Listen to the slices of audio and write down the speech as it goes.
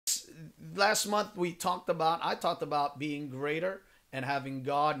last month I talked about being greater and having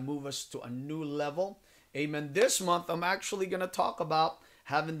God move us to a new level. Amen. This month, I'm actually going to talk about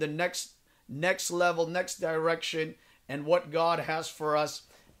having the next level, next direction, and what God has for us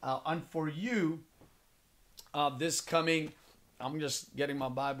and for you this coming, I'm just getting my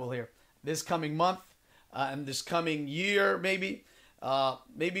Bible here, this coming month and this coming year, maybe.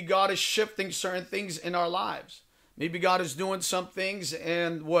 Maybe God is shifting certain things in our lives. Maybe God is doing some things,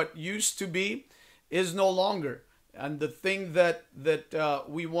 and what used to be is no longer. And the thing that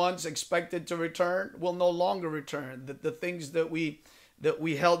we once expected to return will no longer return. The things that we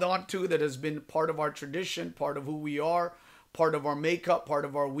held on to, that has been part of our tradition, part of who we are, part of our makeup, part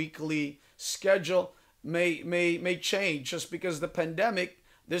of our weekly schedule, may change, just because the pandemic,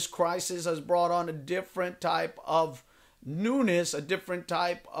 this crisis, has brought on a different type of newness, a different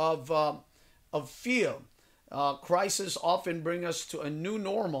type of feel. Crises often bring us to a new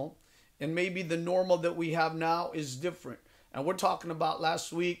normal, and maybe the normal that we have now is different. And we're talking about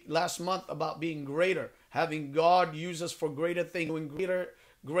last month, about being greater, having God use us for greater things, doing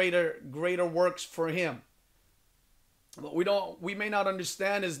greater works for Him. What we may not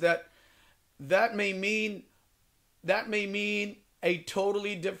understand is that may mean a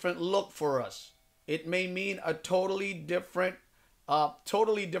totally different look for us. It may mean a totally different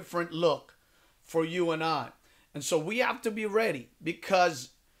look for you and I. And so we have to be ready,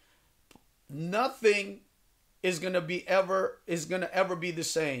 because nothing is going to ever be the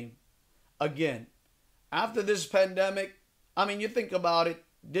same again. After this pandemic, I mean, you think about it,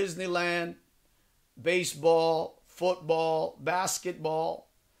 Disneyland, baseball, football, basketball,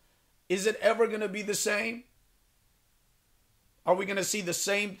 is it ever going to be the same? Are we going to see the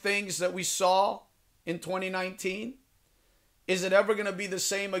same things that we saw in 2019? Is it ever going to be the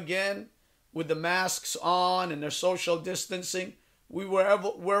same again, with the masks on and their social distancing?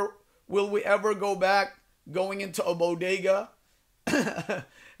 Will we ever go back going into a bodega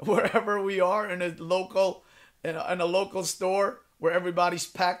wherever we are, in a local store where everybody's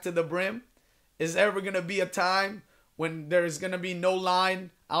packed to the brim? Is there ever going to be a time when there's going to be no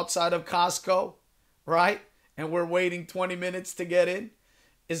line outside of Costco, right? And we're waiting 20 minutes to get in?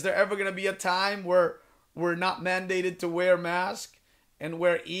 Is there ever going to be a time where we're not mandated to wear masks, and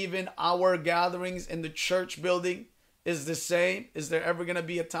where even our gatherings in the church building is the same? Is there ever going to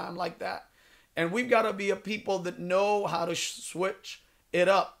be a time like that? And we've got to be a people that know how to switch it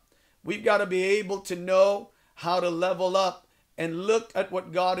up. We've got to be able to know how to level up and look at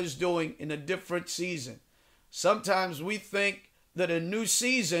what God is doing in a different season. Sometimes we think that a new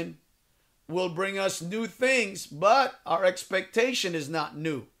season will bring us new things, but our expectation is not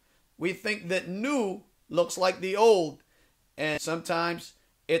new. We think that new looks like the old, and sometimes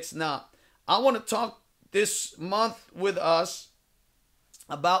it's not. I want to talk this month with us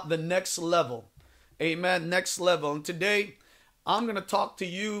about the next level. Amen. Next level. And today I'm going to talk to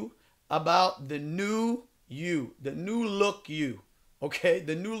you about the new you, the new look you. Okay,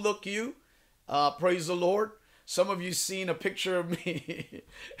 the new look you. Praise the Lord. Some of you seen a picture of me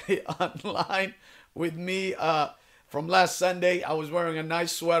online with me from last Sunday. I was wearing a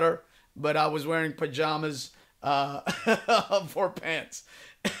nice sweater, but I was wearing pajamas for pants.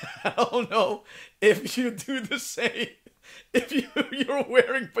 I don't know if you do the same. If you're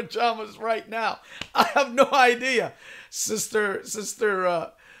wearing pajamas right now, I have no idea. Sister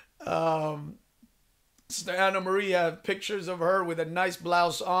Anna Marie had pictures of her with a nice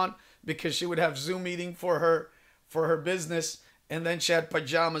blouse on, because she would have Zoom meeting for her business, and then she had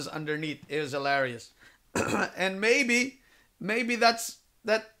pajamas underneath. It was hilarious. And maybe that's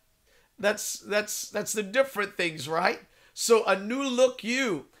the different things, right? So a new look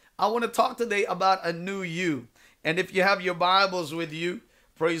you. I want to talk today about a new you. And if you have your Bibles with you,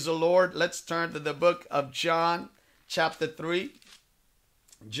 praise the Lord, let's turn to the book of John chapter 3.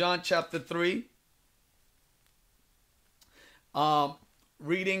 John chapter 3.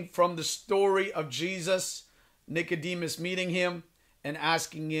 Reading from the story of Jesus, Nicodemus meeting him and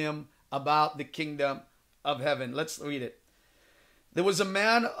asking him about the kingdom of heaven. Let's read it. There was a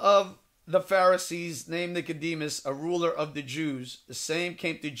man of the Pharisees named Nicodemus, a ruler of the Jews. The same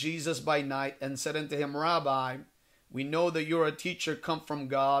came to Jesus by night and said unto him, Rabbi, we know that you're a teacher come from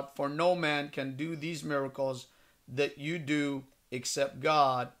God, for no man can do these miracles that you do except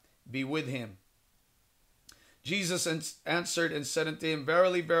God be with him. Jesus answered and said unto him,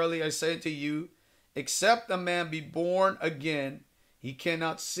 Verily, verily, I say unto you, except a man be born again, he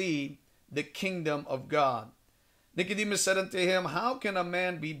cannot see the kingdom of God. Nicodemus said unto him, How can a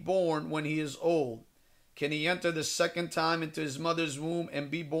man be born when he is old? Can he enter the second time into his mother's womb and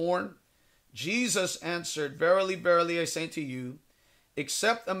be born? Jesus answered, Verily, verily, I say unto you,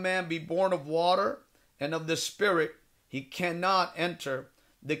 except a man be born of water and of the Spirit, he cannot enter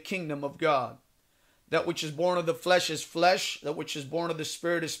the kingdom of God. That which is born of the flesh is flesh, that which is born of the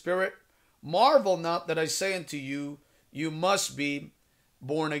Spirit is spirit. Marvel not that I say unto you, you must be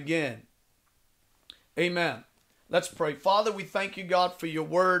born again. Amen. Let's pray. Father, we thank you, God, for your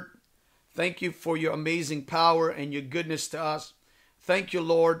word. Thank you for your amazing power and your goodness to us. Thank you,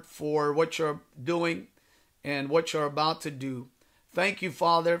 Lord, for what you're doing and what you're about to do. Thank you,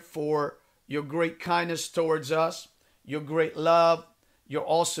 Father, for your great kindness towards us, your great love, your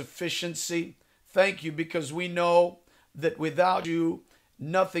all-sufficiency. Thank you, because we know that without you,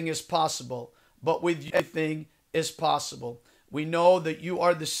 nothing is possible, but with you, everything is possible. We know that you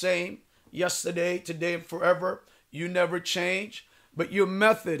are the same yesterday, today, and forever. You never change, but your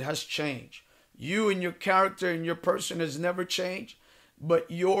method has changed. You and your character and your person has never changed, but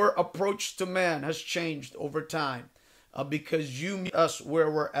your approach to man has changed over time because you meet us where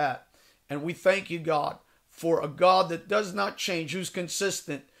we're at. And we thank you, God, for a God that does not change, who's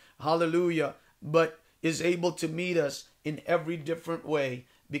consistent, hallelujah, but is able to meet us in every different way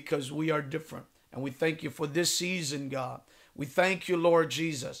because we are different. And we thank you for this season, God. We thank you, Lord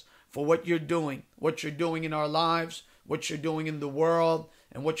Jesus, for what you're doing in our lives, what you're doing in the world,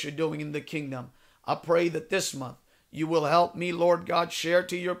 and what you're doing in the kingdom. I pray that this month you will help me, Lord God, share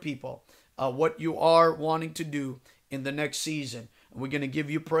to your people what you are wanting to do in the next season. And we're going to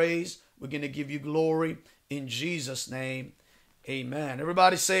give you praise. We're going to give you glory in Jesus' name. Amen.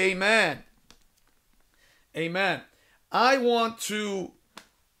 Everybody say amen. Amen. I want to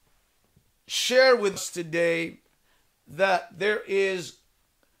share with us today that there is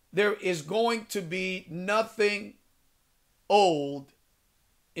going to be nothing old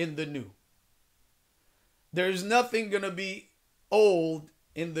in the new. There's nothing going to be old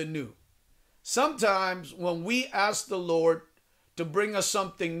in the new. Sometimes when we ask the Lord to bring us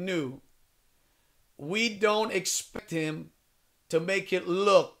something new, we don't expect him to make it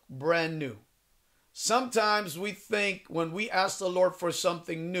look brand new. Sometimes we think when we ask the Lord for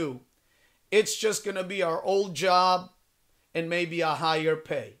something new, it's just going to be our old job and maybe a higher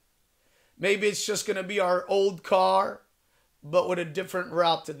pay. Maybe it's just going to be our old car, but with a different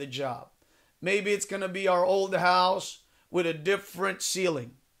route to the job. Maybe it's going to be our old house with a different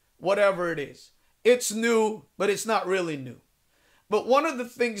ceiling. Whatever it is. It's new, but it's not really new. But one of the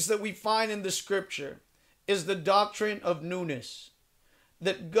things that we find in the scripture is the doctrine of newness.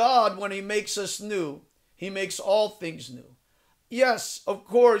 That God, when he makes us new, he makes all things new. Yes, of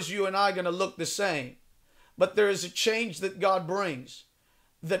course, you and I are going to look the same. But there is a change that God brings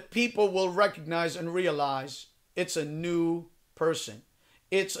that people will recognize and realize it's a new person.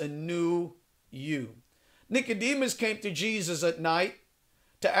 It's a new you. Nicodemus came to Jesus at night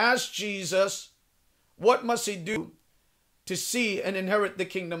to ask Jesus, what must he do to see and inherit the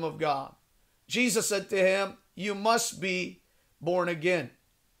kingdom of God? Jesus said to him, you must be born again.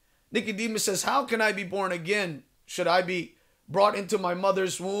 Nicodemus says, how can I be born again? Should I be brought into my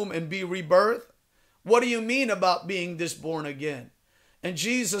mother's womb and be rebirthed? What do you mean about being this born again? And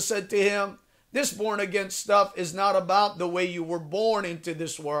Jesus said to him, this born again stuff is not about the way you were born into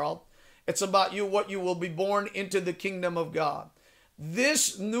this world. It's about what you will be born into the kingdom of God.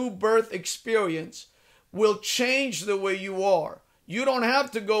 This new birth experience will change the way you are. You don't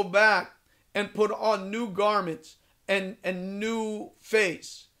have to go back and put on new garments and new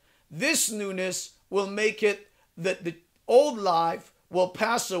face. This newness will make it that the old life will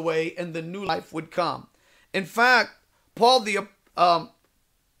pass away and the new life would come. In fact, Paul the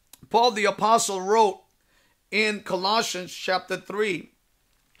Apostle wrote in Colossians chapter 3,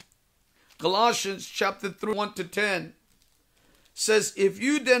 1-10, says, if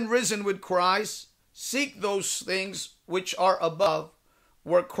you then risen with Christ, seek those things which are above,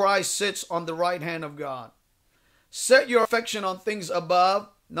 where Christ sits on the right hand of God. Set your affection on things above,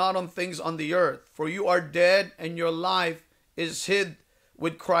 not on things on the earth. For you are dead, and your life is hid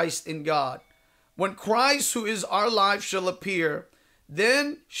with Christ in God. When Christ, who is our life, shall appear,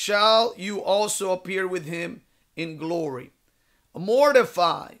 then shall you also appear with him in glory.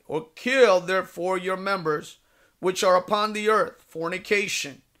 Mortify or kill, therefore, your members which are upon the earth: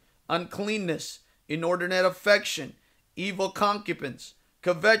 fornication, uncleanness, inordinate affection, evil concubines,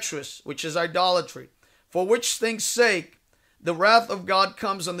 covetous, which is idolatry, for which things' sake the wrath of God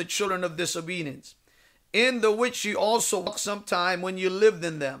comes on the children of disobedience, in the which you also walked sometime when you lived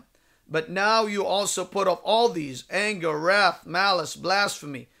in them. But now you also put off all these: anger, wrath, malice,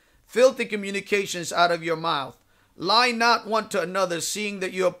 blasphemy, filthy communications out of your mouth. Lie not one to another, seeing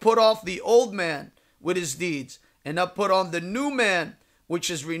that you have put off the old man with his deeds, and have put on the new man, which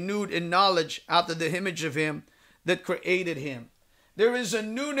is renewed in knowledge after the image of him that created him. There is a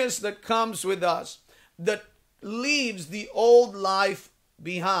newness that comes with us that leaves the old life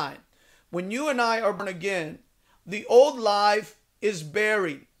behind. When you and I are born again, the old life is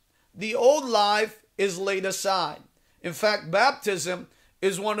buried. The old life is laid aside. In fact, baptism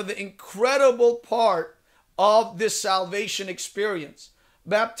is one of the incredible part of this salvation experience.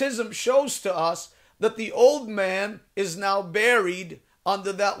 Baptism shows to us that the old man is now buried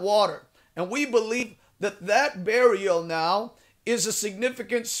under that water. And we believe that that burial now is a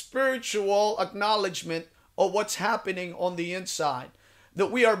significant spiritual acknowledgement of what's happening on the inside.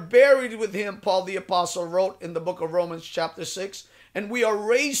 That we are buried with him, Paul the Apostle wrote in the book of Romans chapter 6, and we are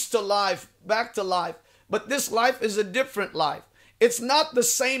raised to life, back to life. But this life is a different life. It's not the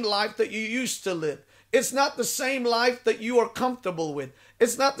same life that you used to live. It's not the same life that you are comfortable with.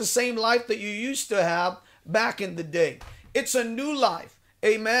 It's not the same life that you used to have back in the day. It's a new life.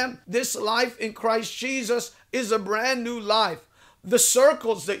 Amen. This life in Christ Jesus is a brand new life. The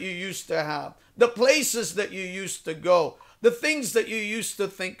circles that you used to have, the places that you used to go, the things that you used to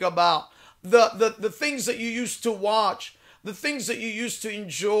think about, the things that you used to watch, the things that you used to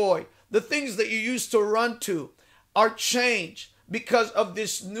enjoy, the things that you used to run to are changed because of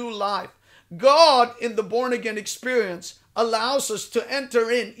this new life. God in the born again experience allows us to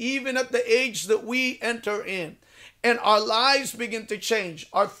enter in even at the age that we enter in. And our lives begin to change.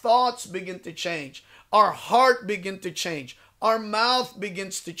 Our thoughts begin to change. Our heart begin to change. Our mouth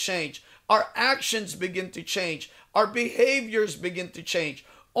begins to change. Our actions begin to change. Our behaviors begin to change.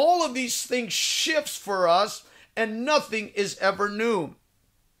 All of these things shifts for us, and nothing is ever new.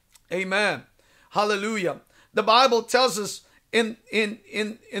 Amen. Hallelujah. The Bible tells us in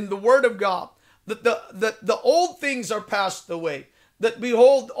the Word of God that the old things are passed away. That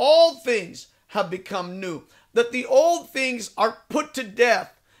behold, all things have become new. That the old things are put to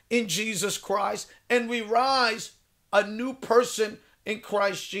death in Jesus Christ, and we rise a new person in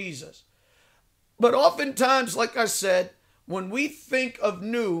Christ Jesus. But oftentimes, like I said, when we think of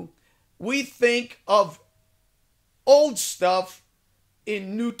new, we think of old stuff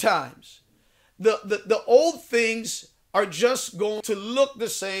in new times. The old things are just going to look the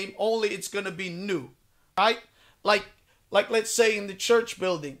same, only it's going to be new, right? Like let's say in the church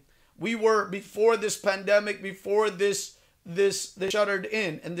building, we were before this pandemic, before this shuttered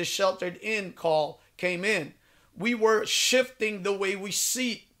in and the sheltered in call came in, we were shifting the way we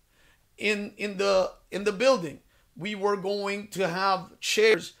seat in the building. We were going to have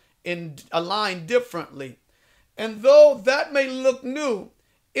chairs aligned differently. And though that may look new,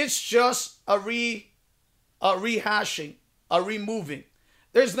 it's just a rehashing, a removing.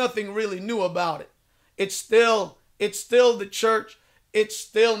 There's nothing really new about it. It's still the church. It's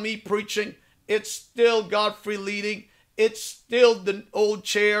still me preaching. It's still Godfrey leading. It's still the old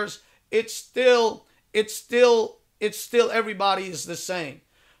chairs. It's still everybody is the same.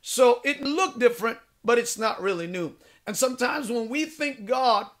 So it looked different, but it's not really new. And sometimes when we think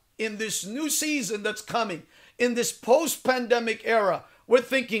God in this new season that's coming, in this post-pandemic era, we're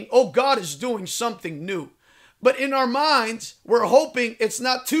thinking, oh, God is doing something new. But in our minds, we're hoping it's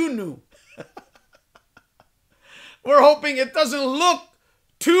not too new. We're hoping it doesn't look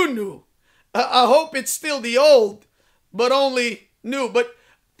too new. I hope it's still the old, but only new. But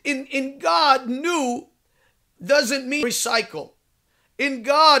in God, new doesn't mean recycle. In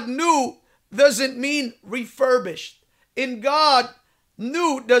God, new doesn't mean refurbished. In God,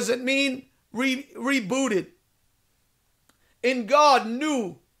 new doesn't mean rebooted. In God,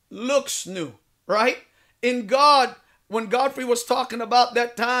 new looks new, right? In God, when Godfrey was talking about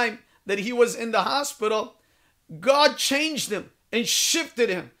that time that he was in the hospital, God changed him and shifted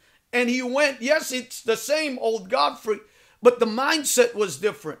him. And he went, yes, it's the same old Godfrey, but the mindset was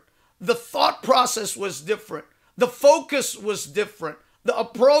different. The thought process was different. The focus was different. The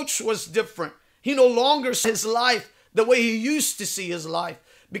approach was different. He no longer saw his life the way he used to see his life,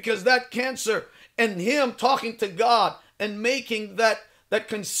 because that cancer and him talking to God and making that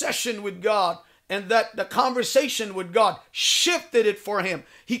concession with God and that the conversation with God shifted it for him.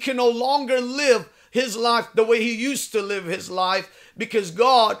 He can no longer live his life the way he used to live his life, because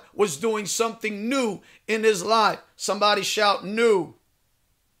God was doing something new in his life. Somebody shout new.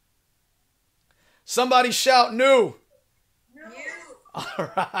 Somebody shout new.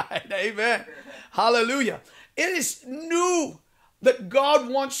 All right. Amen. Hallelujah. It is new that God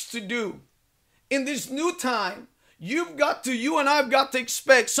wants to do. In this new time, you and I've got to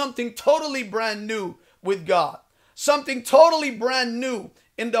expect something totally brand new with God. Something totally brand new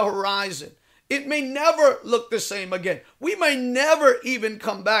in the horizon. It may never look the same again. We may never even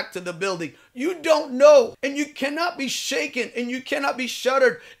come back to the building. You don't know. And you cannot be shaken, and you cannot be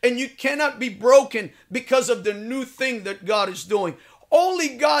shuddered, and you cannot be broken because of the new thing that God is doing. Only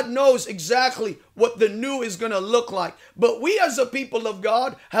God knows exactly what the new is going to look like. But we as a people of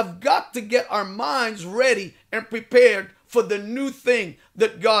God have got to get our minds ready and prepared for the new thing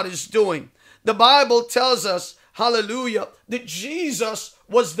that God is doing. The Bible tells us, hallelujah, that Jesus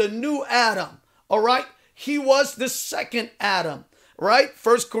was the new Adam. All right. He was the second Adam, right?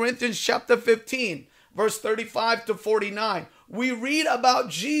 1 Corinthians chapter 15, verse 35 to 49. We read about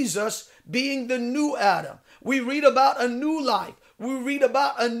Jesus being the new Adam. We read about a new life. We read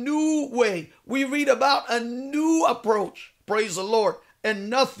about a new way. We read about a new approach. Praise the Lord. And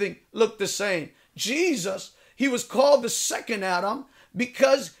nothing looked the same. Jesus, he was called the second Adam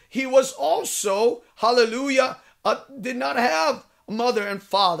because he was also, hallelujah, did not have mother and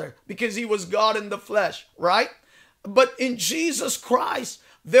father because he was God in the flesh, right? But in Jesus Christ,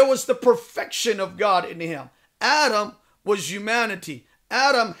 there was the perfection of God in him. Adam was humanity.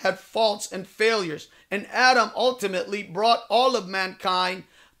 Adam had faults and failures, and Adam ultimately brought all of mankind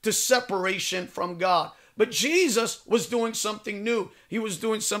to separation from God. But Jesus was doing something new. He was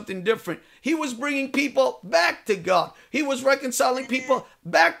doing something different. He was bringing people back to God. He was reconciling people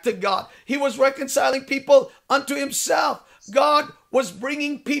back to God. He was reconciling people unto himself. God was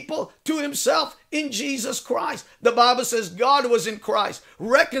bringing people to himself in Jesus Christ. The Bible says God was in Christ,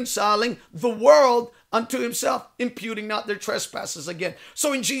 reconciling the world unto himself, imputing not their trespasses again.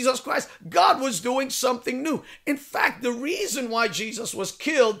 So in Jesus Christ, God was doing something new. In fact, the reason why Jesus was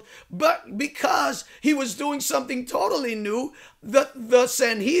killed, but because he was doing something totally new, the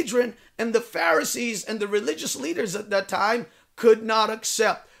Sanhedrin and the Pharisees and the religious leaders at that time could not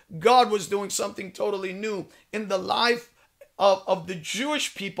accept. God was doing something totally new in the life of the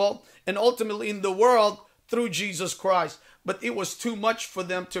Jewish people and ultimately in the world through Jesus Christ. But it was too much for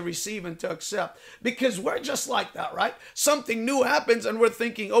them to receive and to accept, because we're just like that, right? Something new happens and we're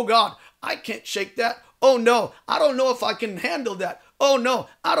thinking, oh God, I can't shake that. Oh no, I don't know if I can handle that. Oh no,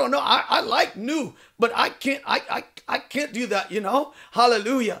 I don't know. I like new, but I can't do that, you know?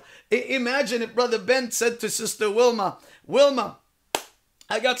 Hallelujah. Imagine if Brother Ben said to Sister Wilma,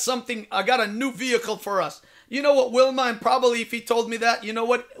 I got a new vehicle for us. You know what, Wilma, and probably if he told me that, you know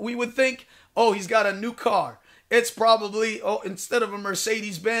what we would think? Oh, he's got a new car. It's probably, instead of a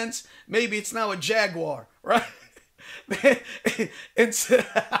Mercedes-Benz, maybe it's now a Jaguar, right? instead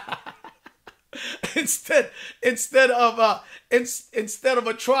of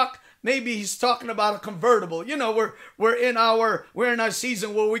a truck, maybe he's talking about a convertible. You know, we're in our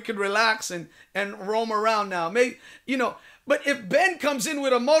season where we can relax and roam around now. Maybe, you know. But if Ben comes in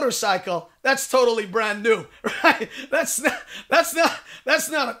with a motorcycle, that's totally brand new, right? That's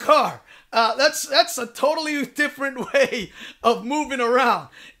not a car. That's a totally different way of moving around.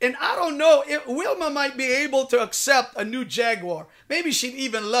 And I don't know if Wilma might be able to accept a new Jaguar. Maybe she'd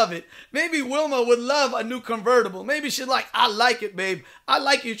even love it. Maybe Wilma would love a new convertible. Maybe she'd like, I like it, babe. I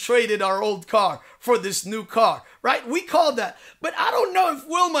like you traded our old car for this new car, right? We call that. But I don't know if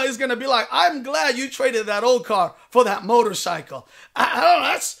Wilma is going to be like, I'm glad you traded that old car for that motorcycle. I don't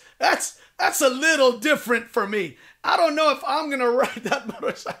know. That's a little different for me. I don't know if I'm going to ride that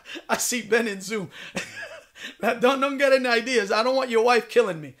motorcycle. I see Ben in Zoom. Don't get any ideas. I don't want your wife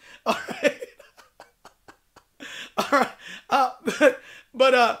killing me. All right. All right.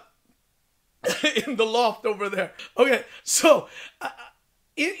 But in the loft over there. Okay. So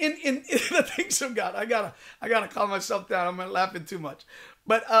in the things of God, I gotta calm myself down. I'm laughing too much.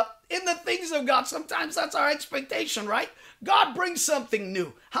 But in the things of God, sometimes that's our expectation, right? God brings something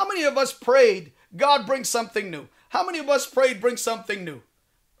new. How many of us prayed, God brings something new? How many of us prayed, bring something new?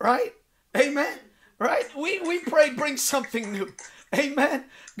 Right? Amen. Right? We prayed, bring something new. Amen.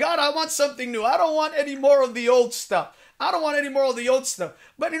 God, I want something new. I don't want any more of the old stuff. I don't want any more of the old stuff.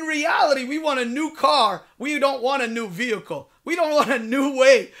 But in reality, we want a new car. We don't want a new vehicle. We don't want a new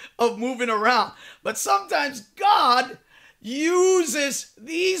way of moving around. But sometimes God uses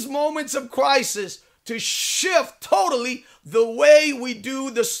these moments of crisis to shift totally the way we do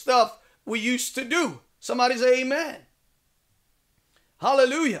the stuff we used to do. Somebody say amen.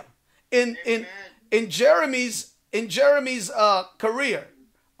 Hallelujah. In Jeremy's career,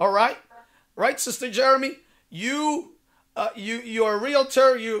 all right? Right, Sister Jeremy? You are a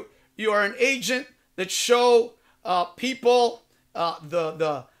realtor, you are an agent that show people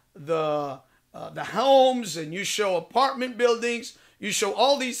the homes, and you show apartment buildings, you show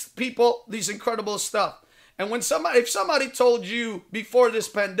all these people these incredible stuff. And if somebody told you before this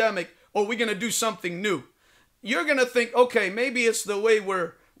pandemic, oh, we're going to do something new, you're going to think, okay, maybe it's the way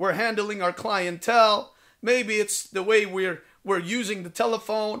we're we're handling our clientele. Maybe it's the way we're using the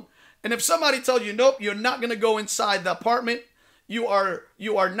telephone. And if somebody tells you, nope, you're not going to go inside the apartment, you are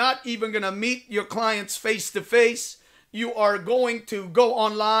not even going to meet your clients face to face. You are going to go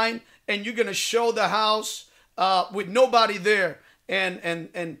online and you're going to show the house with nobody there,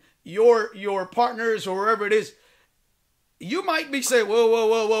 and your partners or wherever it is. You might be saying,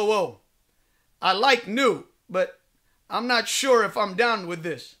 whoa. I like new, but I'm not sure if I'm down with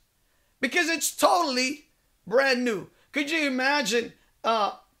this, because it's totally brand new. Could you imagine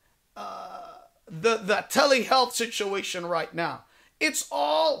the telehealth situation right now? It's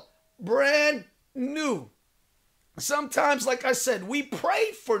all brand new. Sometimes, like I said, we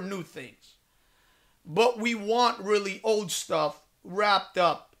pray for new things, but we want really old stuff wrapped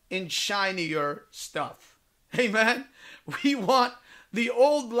up in shinier stuff. Amen. We want the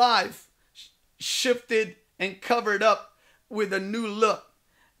old life shifted and covered up with a new look.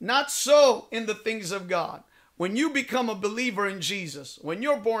 Not so in the things of God. When you become a believer in Jesus, when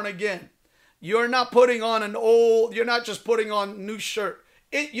you're born again, you're not putting on you're not just putting on a new shirt.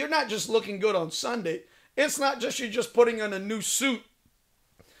 You're not just looking good on Sunday. It's not just you're just putting on a new suit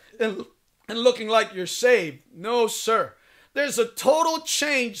and looking like you're saved. No, sir. There's a total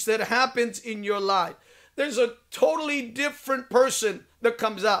change that happens in your life. There's a totally different person that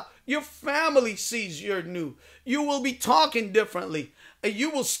comes out. Your family sees you're new. You will be talking differently. You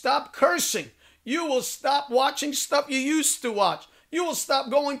will stop cursing. You will stop watching stuff you used to watch. You will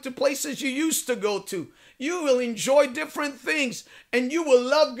stop going to places you used to go to. You will enjoy different things, and you will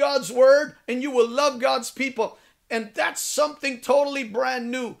love God's word, and you will love God's people. And that's something totally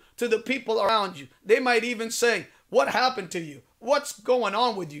brand new to the people around you. They might even say, what happened to you? What's going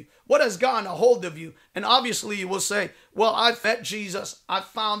on with you? What has gotten a hold of you? And obviously you will say, well, I've met Jesus. I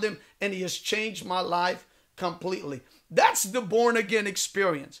found him, and he has changed my life completely. That's the born again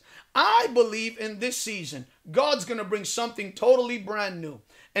experience. I believe in this season, God's going to bring something totally brand new.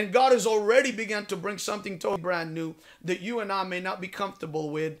 And God has already begun to bring something totally brand new that you and I may not be comfortable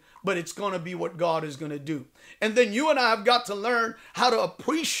with, but it's going to be what God is going to do. And then you and I have got to learn how to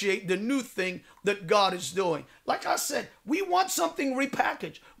appreciate the new thing that God is doing. Like I said, we want something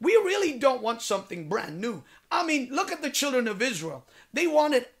repackaged. We really don't want something brand new. I mean, look at the children of Israel. They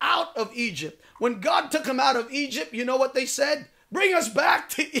wanted out of Egypt. When God took them out of Egypt, you know what they said? Bring us back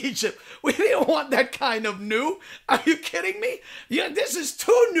to Egypt. We didn't want that kind of new. Are you kidding me? Yeah, this is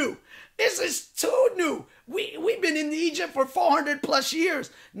too new. This is too new. We've been in Egypt for 400 plus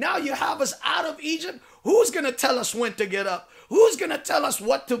years. Now you have us out of Egypt. Who's going to tell us when to get up? Who's going to tell us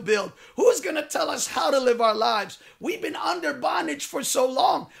what to build? Who's going to tell us how to live our lives? We've been under bondage for so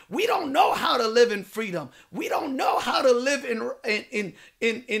long. We don't know how to live in freedom. We don't know how to live in our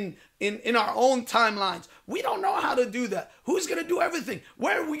own timelines. We don't know how to do that. Who's going to do everything?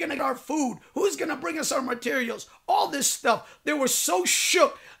 Where are we going to get our food? Who's going to bring us our materials? All this stuff. They were so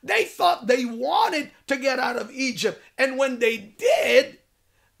shook. They thought they wanted to get out of Egypt. And when they did,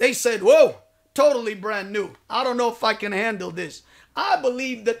 they said, whoa, totally brand new. I don't know if I can handle this. I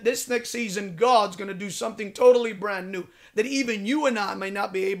believe that this next season, God's going to do something totally brand new, that even you and I may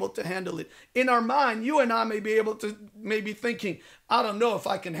not be able to handle it. In our mind, you and I may be able to maybe thinking, I don't know if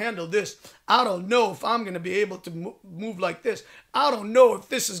I can handle this. I don't know if I'm going to be able to move like this. I don't know if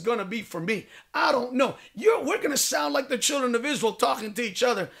this is going to be for me. I don't know. We're going to sound like the children of Israel talking to each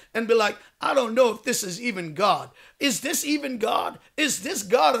other and be like, I don't know if this is even God. Is this even God? Is this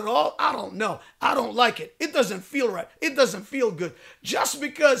God at all? I don't know. I don't like it. It doesn't feel right. It doesn't feel good. Just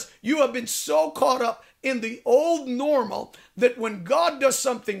because you have been so caught up in the old normal that when God does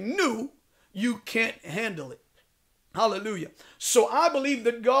something new, you can't handle it. Hallelujah. So I believe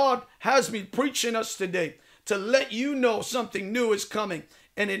that God has me preaching us today to let you know something new is coming.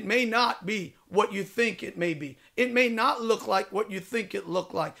 And it may not be what you think it may be. It may not look like what you think it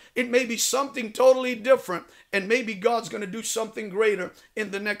looked like. It may be something totally different. And maybe God's going to do something greater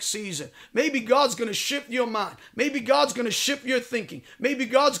in the next season. Maybe God's going to shift your mind. Maybe God's going to shift your thinking. Maybe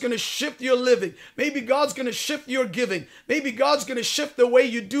God's going to shift your living. Maybe God's going to shift your giving. Maybe God's going to shift the way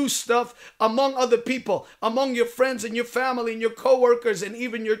you do stuff among other people, among your friends and your family and your coworkers and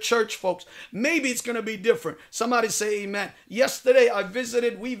even your church folks. Maybe it's going to be different. Somebody say amen. Yesterday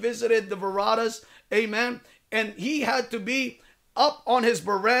we visited the Veradas. Amen. And he had to be up on his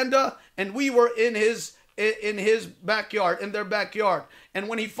veranda and we were in his backyard, in their backyard. And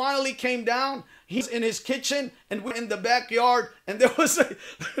when he finally came down, he's in his kitchen and we're in the backyard, and there was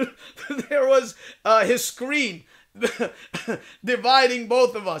his screen dividing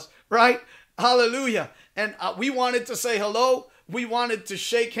both of us, right? Hallelujah. And we wanted to say hello. We wanted to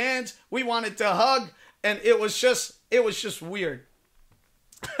shake hands. We wanted to hug. And it was just weird.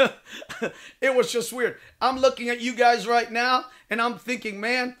 It was just weird. I'm looking at you guys right now and I'm thinking,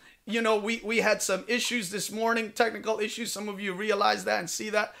 man, we had some issues this morning, technical issues. Some of you realize that and see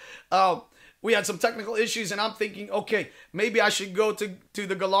that. We had some technical issues and I'm thinking, okay, maybe I should go to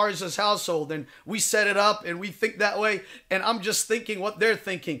the Galaria's household, and we set it up and we think that way. And I'm just thinking what they're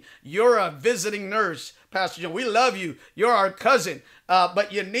thinking. You're a visiting nurse, Pastor John. We love you. You're our cousin.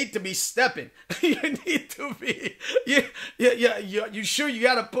 But you need to be stepping. You need to be. You sure you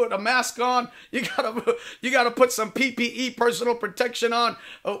got to put a mask on? You gotta put some PPE, personal protection on,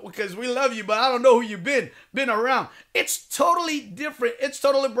 because we love you. But I don't know who you've been around. It's totally different. It's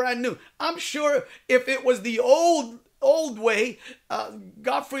totally brand new. I'm sure if it was the old way,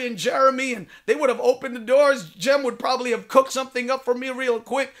 Godfrey and Jeremy, and they would have opened the doors. Jem would probably have cooked something up for me real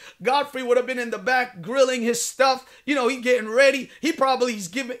quick. Godfrey would have been in the back grilling his stuff. He getting ready. He's probably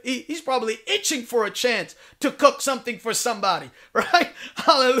itching for a chance to cook something for somebody, right?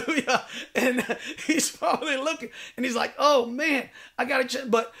 Hallelujah. And he's probably looking and he's like, oh man, I got a chance.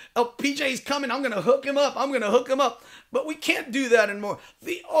 But PJ's coming. I'm going to hook him up. But we can't do that anymore.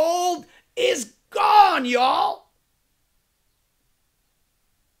 The old is gone, y'all.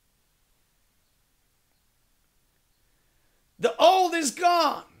 The old is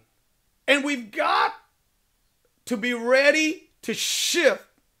gone. And we've got to be ready to shift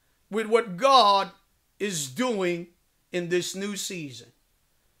with what God is doing in this new season.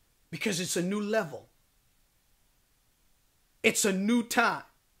 Because it's a new level. It's a new time.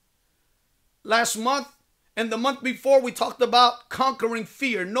 Last month and the month before, we talked about conquering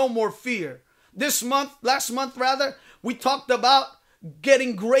fear. No more fear. Last month, we talked about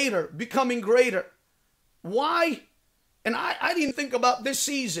getting greater, becoming greater. Why? And I didn't think about this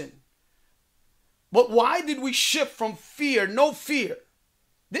season. But why did we shift from fear? No fear.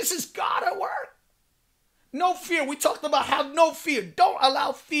 This is God at work. No fear. We talked about have no fear. Don't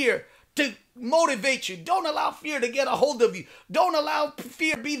allow fear to motivate you. Don't allow fear to get a hold of you. Don't allow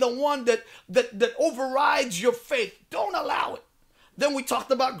fear to be the one that overrides your faith. Don't allow it. Then we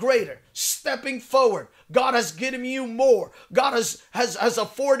talked about greater, stepping forward. God has given you more. God has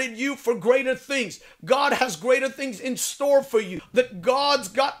afforded you for greater things. God has greater things in store for you. That God's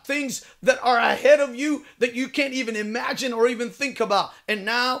got things that are ahead of you that you can't even imagine or even think about. And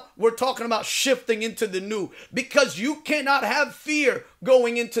now we're talking about shifting into the new, because you cannot have fear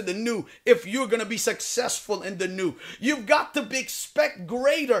going into the new if you're going to be successful in the new. You've got to expect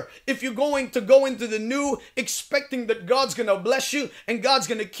greater if you're going to go into the new, expecting that God's going to bless you and God's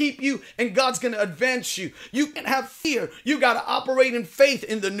going to keep you and God's going to advance you. You can't have fear. You got to operate in faith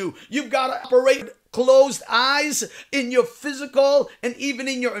in the new. You've got to operate closed eyes in your physical and even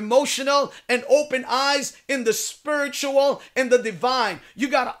in your emotional, and open eyes in the spiritual and the divine. You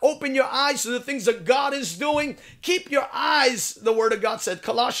got to open your eyes to the things that God is doing. Keep your eyes, the word of God said,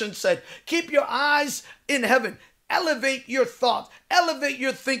 Colossians said, keep your eyes in heaven. Elevate your thoughts, elevate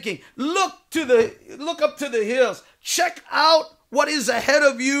your thinking. Look up to the hills. Check out what is ahead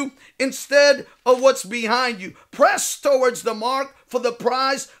of you instead of what's behind you. Press towards the mark for the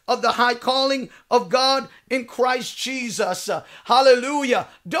prize of the high calling of God in Christ Jesus. Hallelujah.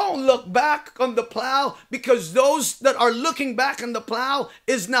 Don't look back on the plow, because those that are looking back on the plow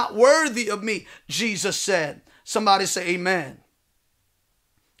is not worthy of me, Jesus said. Somebody say amen.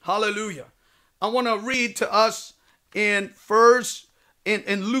 Hallelujah. I want to read to us in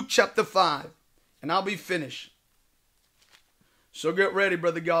Luke chapter 5, and I'll be finished. So get ready,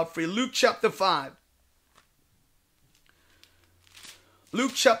 Brother Godfrey. Luke chapter 5.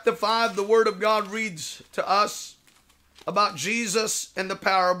 Luke chapter 5, the word of God reads to us about Jesus and the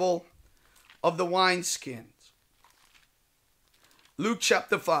parable of the wineskins. Luke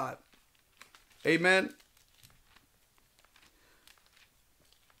chapter 5. Amen.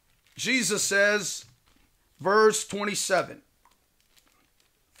 Jesus says, verse 27.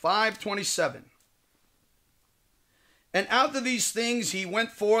 5:27. And after these things, he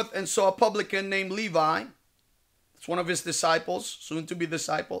went forth and saw a publican named Levi. It's one of his disciples, soon to be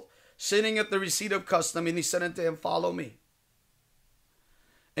disciple, sitting at the receipt of custom. And he said unto him, follow me.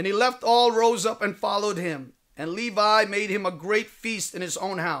 And he left all, rose up, and followed him. And Levi made him a great feast in his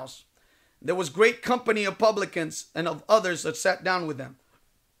own house. There was great company of publicans and of others that sat down with them.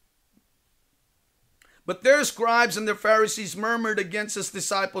 But their scribes and their Pharisees murmured against his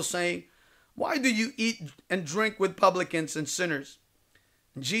disciples, saying, why do you eat and drink with publicans and sinners?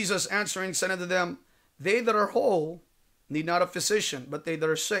 And Jesus answering said unto them, they that are whole need not a physician, but they that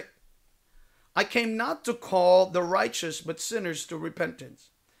are sick. I came not to call the righteous, but sinners to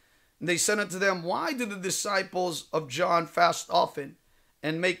repentance. And they said unto them, why do the disciples of John fast often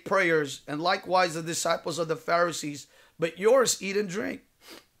and make prayers, and likewise the disciples of the Pharisees, but yours eat and drink?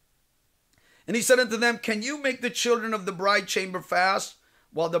 And he said unto them, can you make the children of the bride chamber fast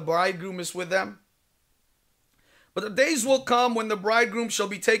while the bridegroom is with them? But the days will come when the bridegroom shall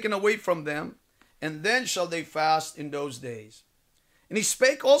be taken away from them, and then shall they fast in those days. And he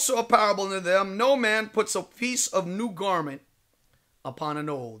spake also a parable unto them, no man puts a piece of new garment upon an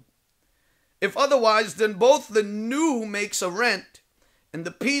old. If otherwise, then both the new makes a rent, and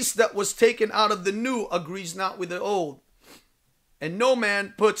the piece that was taken out of the new agrees not with the old. And no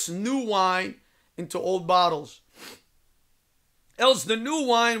man puts new wine into old bottles, else the new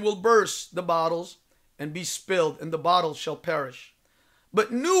wine will burst the bottles and be spilled, and the bottles shall perish.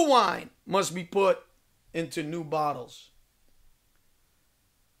 But new wine must be put into new bottles,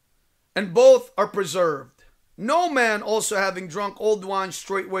 and both are preserved. No man also having drunk old wine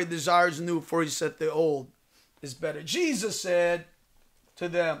straightway desires new, for he said the old is better. Jesus said to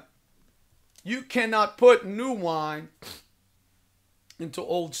them, you cannot put new wine into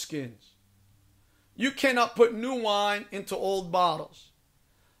old skins. You cannot put new wine into old bottles,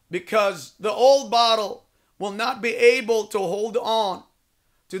 because the old bottle will not be able to hold on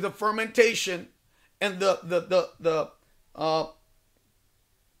to the fermentation and the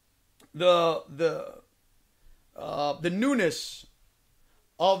newness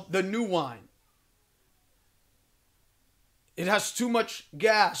of the new wine. It has too much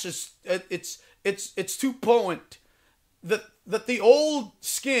gas. It's too potent. That the old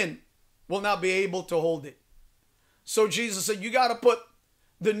skin will not be able to hold it. So Jesus said, you got to put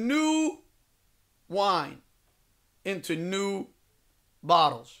the new wine into new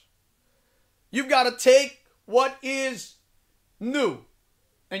bottles. You've got to take what is new,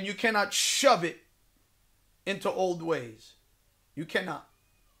 and you cannot shove it into old ways. You cannot.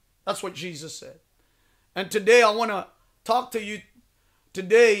 That's what Jesus said. And today I want to talk to you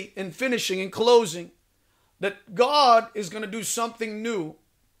today in finishing, in closing, that God is going to do something new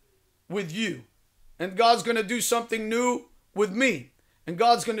with you. And God's going to do something new with me. And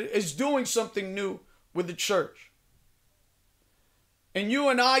God's is doing something new with the church. And you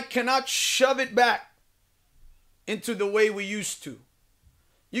and I cannot shove it back into the way we used to.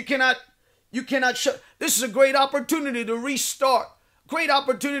 You cannot shove. This is a great opportunity to restart. Great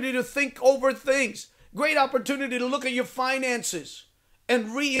opportunity to think over things. Great opportunity to look at your finances and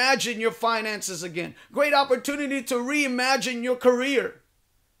reimagine your finances again. Great opportunity to reimagine your career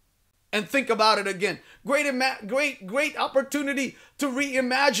and think about it again. Great opportunity to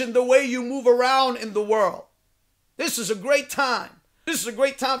reimagine the way you move around in the world. This is a great time. This is a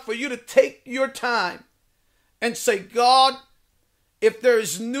great time for you to take your time and say, God, if there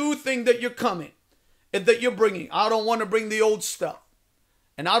is new thing that you're coming and that you're bringing, I don't want to bring the old stuff.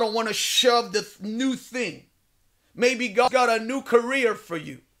 And I don't want to shove the new thing. Maybe God got a new career for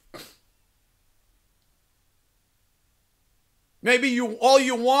you. Maybe all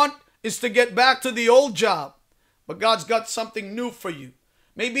you want is to get back to the old job. But God's got something new for you.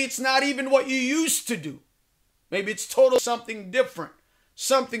 Maybe it's not even what you used to do. Maybe it's totally something different.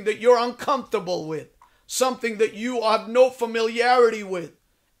 Something that you're uncomfortable with. Something that you have no familiarity with.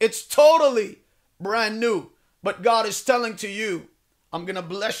 It's totally brand new. But God is telling to you, I'm going to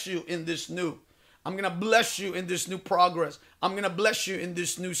bless you in this new. I'm going to bless you in this new progress. I'm going to bless you in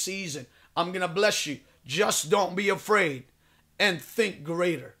this new season. I'm going to bless you. Just don't be afraid and think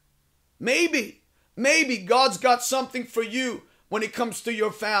greater. Maybe God's got something for you when it comes to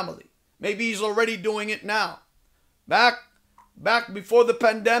your family. Maybe he's already doing it now. Back before the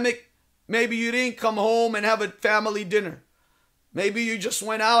pandemic, maybe you didn't come home and have a family dinner. Maybe you just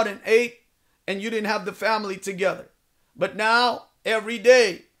went out and ate and you didn't have the family together. But now, every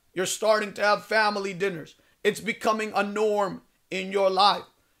day, you're starting to have family dinners. It's becoming a norm in your life.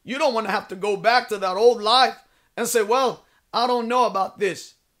 You don't want to have to go back to that old life and say, well, I don't know about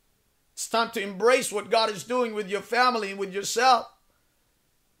this. It's time to embrace what God is doing with your family and with yourself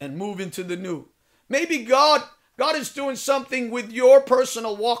and move into the new. Maybe God is doing something with your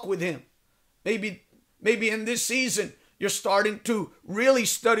personal walk with him. Maybe in this season, you're starting to really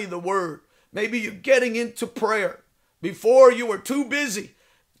study the word. Maybe you're getting into prayer. Before you were too busy.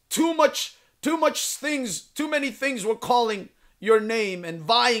 Too many things were calling your name and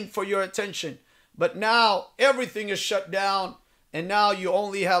vying for your attention. But now everything is shut down and now you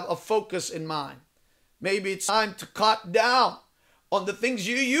only have a focus in mind. Maybe it's time to cut down on the things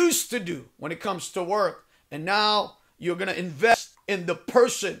you used to do when it comes to work. And now you're going to invest in the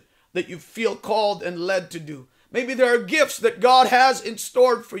person that you feel called and led to do. Maybe there are gifts that God has in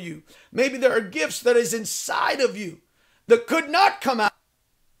store for you. Maybe there are gifts that is inside of you that could not come out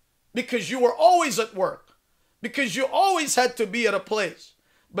because you were always at work, because you always had to be at a place.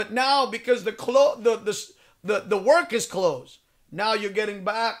 But now, because the work is closed, now you're getting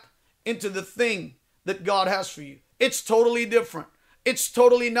back into the thing that God has for you. It's totally different. It's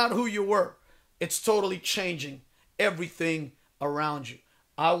totally not who you were. It's totally changing everything around you.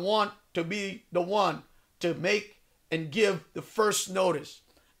 I want to be the one to make and give the first notice.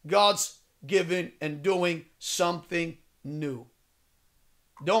 God's giving and doing something new.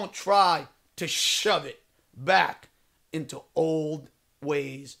 Don't try to shove it back into old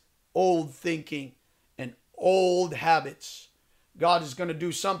ways, old thinking, and old habits. God is going to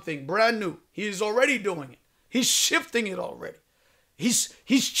do something brand new. He is already doing it. He's shifting it already. He's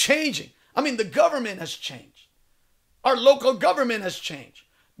changing. I mean, the government has changed. Our local government has changed.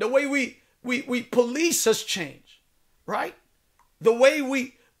 The way we police has changed, right? The way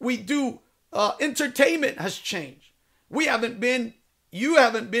we do entertainment has changed. You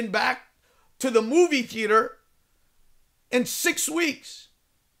haven't been back to the movie theater in 6 weeks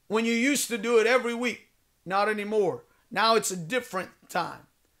when you used to do it every week. Not anymore. Now it's a different time.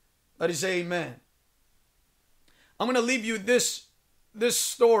 Let us say amen. I'm going to leave you this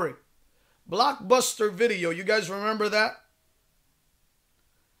story. Blockbuster Video. You guys remember that?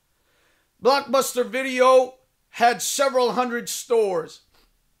 Blockbuster Video had several hundred stores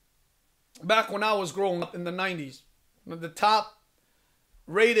back when I was growing up in the 90s. One of the top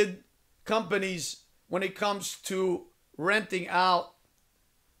rated companies when it comes to renting out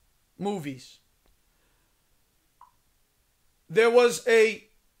movies. There was a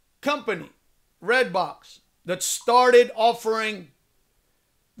company, Redbox, that started offering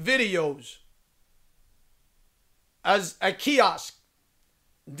videos as a kiosk,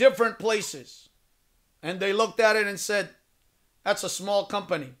 different places. And they looked at it and said, that's a small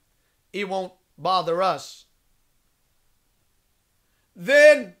company. It won't bother us.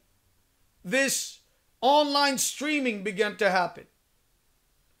 Then this online streaming began to happen.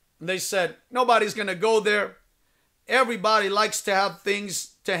 And they said, nobody's going to go there. Everybody likes to have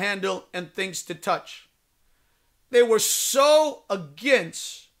things to handle and things to touch. They were so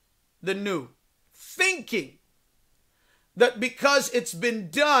against the new, thinking that because it's been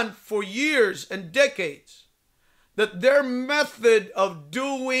done for years and decades, that their method of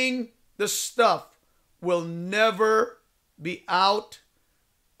doing the stuff will never be out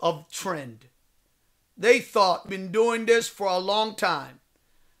of trend. They thought, been doing this for a long time.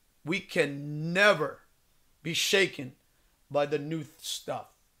 We can never be shaken by the new stuff.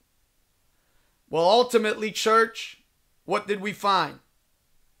 Well, ultimately, church, what did we find?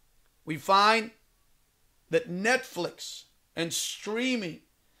 We find that Netflix and streaming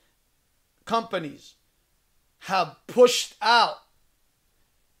companies have pushed out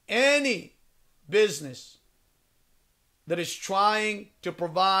any business that is trying to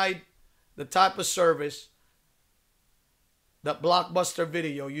provide the type of service that Blockbuster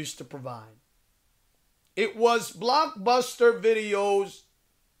Video used to provide. It was Blockbuster Video's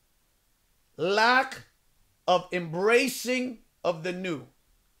lack of embracing of the new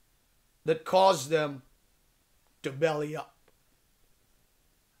that caused them to belly up.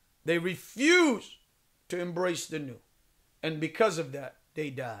 They refused to embrace the new. And because of that, they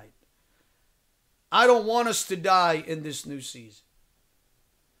died. I don't want us to die in this new season.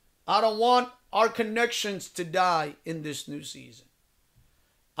 I don't want our connections to die in this new season.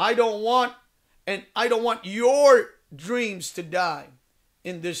 I don't want your dreams to die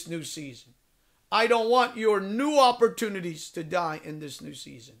in this new season. I don't want your new opportunities to die in this new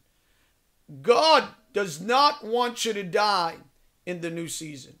season. God does not want you to die in the new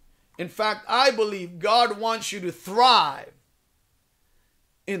season. In fact, I believe God wants you to thrive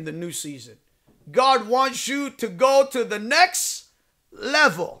in the new season. God wants you to go to the next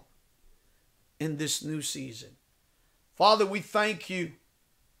level in this new season. Father, we thank you,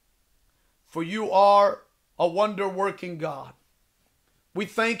 for you are a wonder-working God. We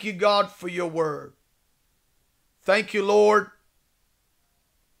thank you, God, for your word. Thank you, Lord,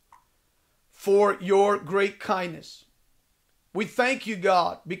 for your great kindness. We thank you,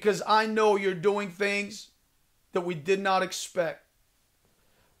 God, because I know you're doing things that we did not expect.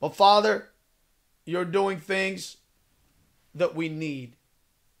 But Father, you're doing things that we need.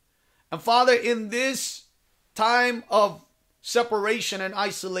 And Father, in this time of separation and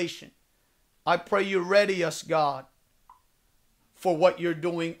isolation, I pray you ready us, God, for what you're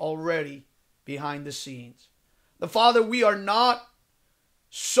doing already behind the scenes. The Father, we are not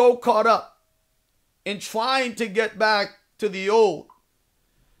so caught up in trying to get back to the old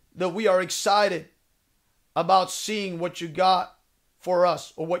that we are excited about seeing what you got for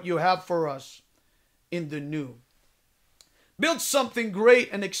us or what you have for us in the new. Build something great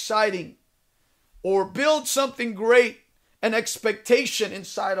and exciting, or build something great and expectation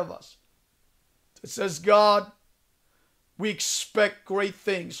inside of us. It says, God, we expect great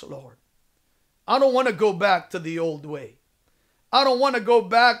things, Lord. I don't want to go back to the old way. I don't want to go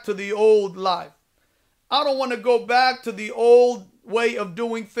back to the old life. I don't want to go back to the old way of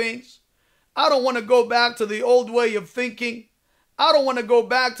doing things. I don't want to go back to the old way of thinking. I don't want to go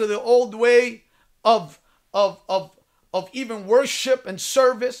back to the old way of even worship and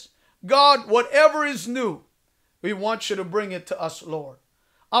service. God, whatever is new, we want you to bring it to us, Lord.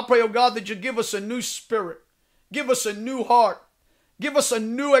 I pray, oh God, that you give us a new spirit. Give us a new heart. Give us a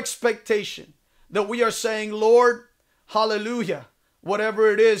new expectation that we are saying, Lord, hallelujah,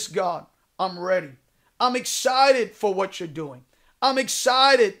 whatever it is, God, I'm ready. I'm excited for what you're doing. I'm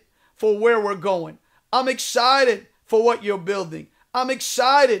excited for where we're going. I'm excited for what you're building. I'm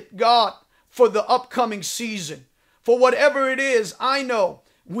excited, God, for the upcoming season. For whatever it is, I know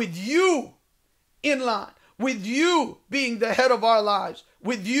with you in line, with you being the head of our lives,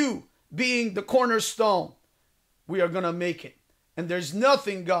 with you being the cornerstone, we are going to make it. And there's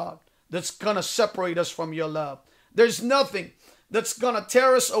nothing, God, that's going to separate us from your love. There's nothing that's going to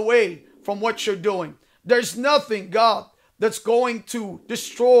tear us away from what you're doing. There's nothing, God, that's going to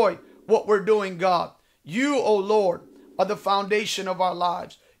destroy what we're doing, God. You, O Lord, are the foundation of our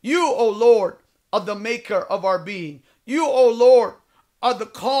lives. You, O Lord, are the maker of our being. You, O Lord, are the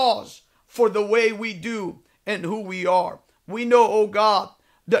cause for the way we do and who we are. We know, O God,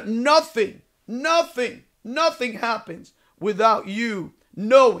 that nothing happens without you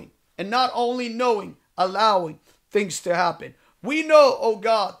knowing, and not only knowing, allowing things to happen. We know, oh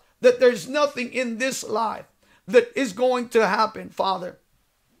God, that there's nothing in this life that is going to happen, Father,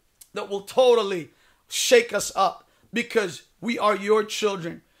 that will totally shake us up, because we are your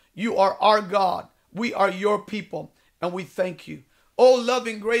children. You are our God. We are your people, and we thank you. Oh,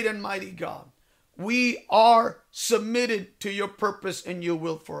 loving, great, and mighty God, we are submitted to your purpose and your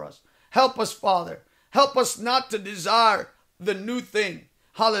will for us. Help us, Father. Help us not to desire the new thing,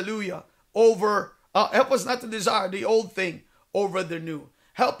 hallelujah, help us not to desire the old thing over the new.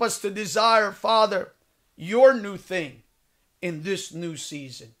 Help us to desire, Father, your new thing in this new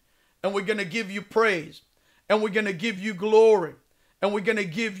season. And we're going to give you praise, and we're going to give you glory, and we're going to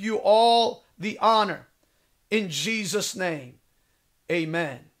give you all the honor in Jesus' name.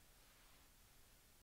 Amen.